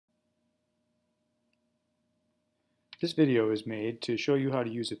This video is made to show you how to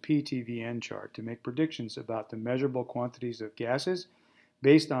use a PVTn chart to make predictions about the measurable quantities of gases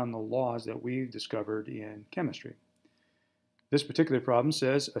based on the laws that we've discovered in chemistry. This particular problem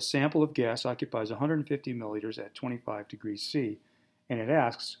says a sample of gas occupies 150 milliliters at 25 degrees C, and it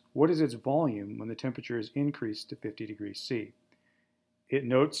asks what is its volume when the temperature is increased to 50 degrees C. It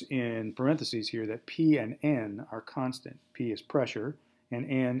notes in parentheses here that P and N are constant. P is pressure, and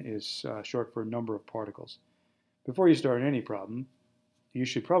N is short for number of particles. Before you start any problem, you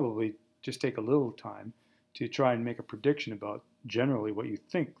should probably just take a little time to try and make a prediction about generally what you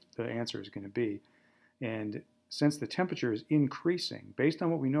think the answer is going to be. And since the temperature is increasing, based on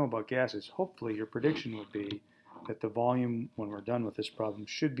what we know about gases, hopefully your prediction would be that the volume when we're done with this problem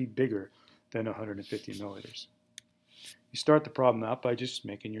should be bigger than 150 milliliters. You start the problem out by just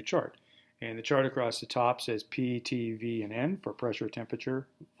making your chart. And the chart across the top says P, T, V, and N for pressure, temperature,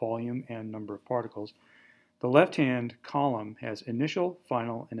 volume, and number of particles. The left-hand column has initial,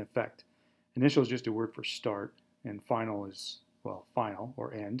 final, and effect. Initial is just a word for start, and final is, well, final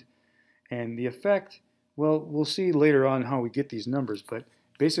or end. And the effect, well, we'll see later on how we get these numbers, but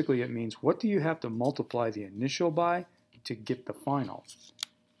basically it means what do you have to multiply the initial by to get the final.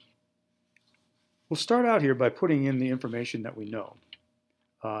 We'll start out here by putting in the information that we know.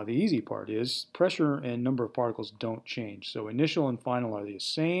 The easy part is pressure and number of particles don't change. So initial and final are the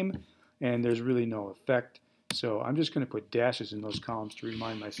same, and there's really no effect. So I'm just going to put dashes in those columns to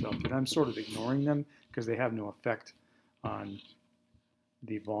remind myself that I'm sort of ignoring them because they have no effect on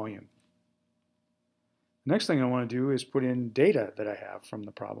the volume. The next thing I want to do is put in data that I have from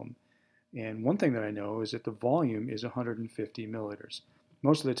the problem. And one thing that I know is that the volume is 150 milliliters.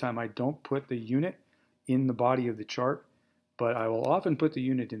 Most of the time I don't put the unit in the body of the chart, but I will often put the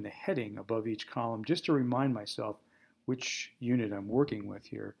unit in the heading above each column just to remind myself which unit I'm working with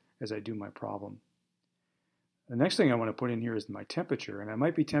here as I do my problem. The next thing I want to put in here is my temperature, and I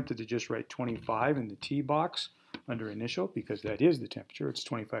might be tempted to just write 25 in the T box under initial because that is the temperature, it's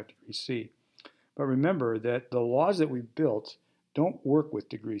 25 degrees C. But remember that the laws that we built don't work with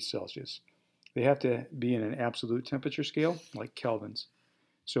degrees Celsius. They have to be in an absolute temperature scale, like kelvins.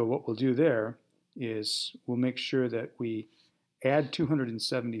 So what we'll do there is we'll make sure that we add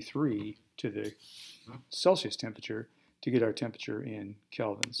 273 to the Celsius temperature to get our temperature in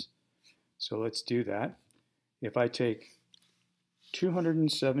kelvins. So let's do that. If I take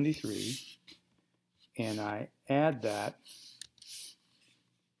 273 and I add that,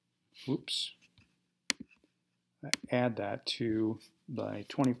 to my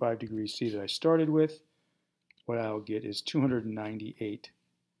 25 degrees C that I started with, what I'll get is 298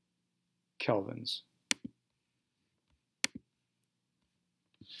 kelvins.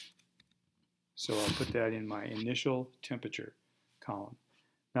 So I'll put that in my initial temperature column.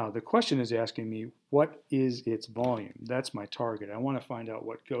 Now the question is asking me, what is its volume? That's my target. I want to find out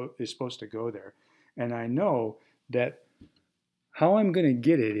what is supposed to go there. And I know that how I'm going to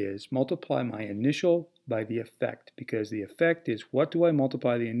get it is multiply my initial by the effect, because the effect is what do I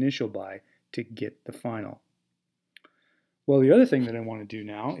multiply the initial by to get the final. Well, the other thing that I want to do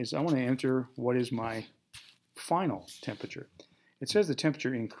now is I want to enter what is my final temperature. It says the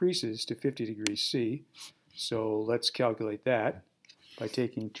temperature increases to 50 degrees C, so let's calculate that by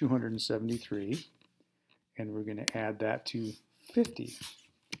taking 273, and we're going to add that to 50,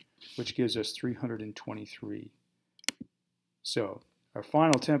 which gives us 323. So our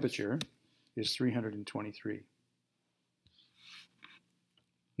final temperature is 323.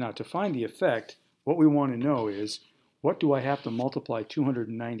 Now to find the effect, what we want to know is what do I have to multiply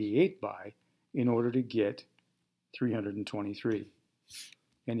 298 by in order to get 323?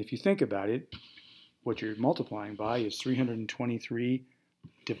 And if you think about it, what you're multiplying by is 323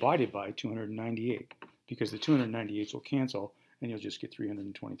 divided by 298, because the 298s will cancel and you'll just get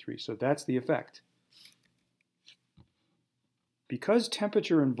 323. So that's the effect. Because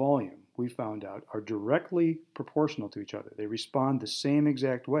temperature and volume, we found out, are directly proportional to each other, they respond the same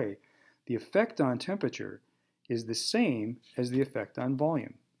exact way, the effect on temperature is the same as the effect on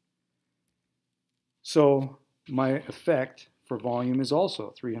volume. So my effect for volume is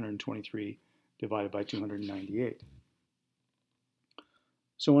also 323 divided by 298.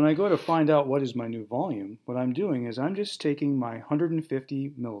 So when I go to find out what is my new volume, what I'm doing is I'm just taking my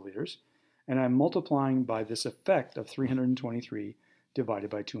 150 milliliters and I'm multiplying by this effect of 323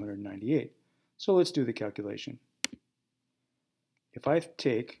 divided by 298. So let's do the calculation. If I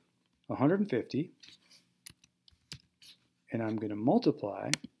take 150 and I'm going to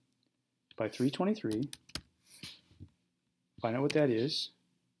multiply by 323, find out what that is.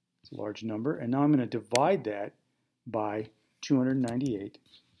 It's a large number, and now I'm going to divide that by 298,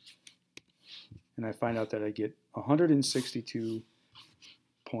 and I find out that I get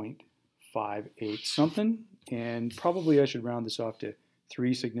 162.58 something, and probably I should round this off to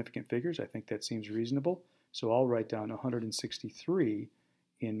 3 significant figures. I think that seems reasonable. So I'll write down 163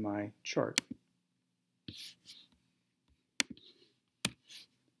 in my chart.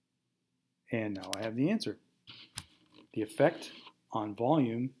 And now I have the answer. The effect on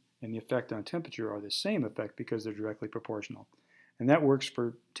volume and the effect on temperature are the same effect because they're directly proportional. And that works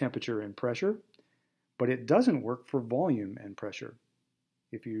for temperature and pressure, but it doesn't work for volume and pressure.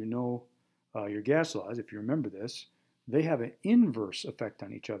 If you know your gas laws, if you remember this, they have an inverse effect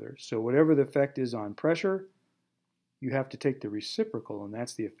on each other. So whatever the effect is on pressure, you have to take the reciprocal, and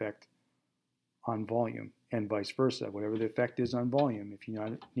that's the effect on volume, and vice versa. Whatever the effect is on volume, if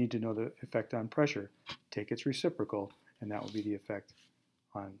you need to know the effect on pressure, take its reciprocal, and that will be the effect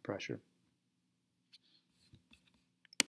on pressure.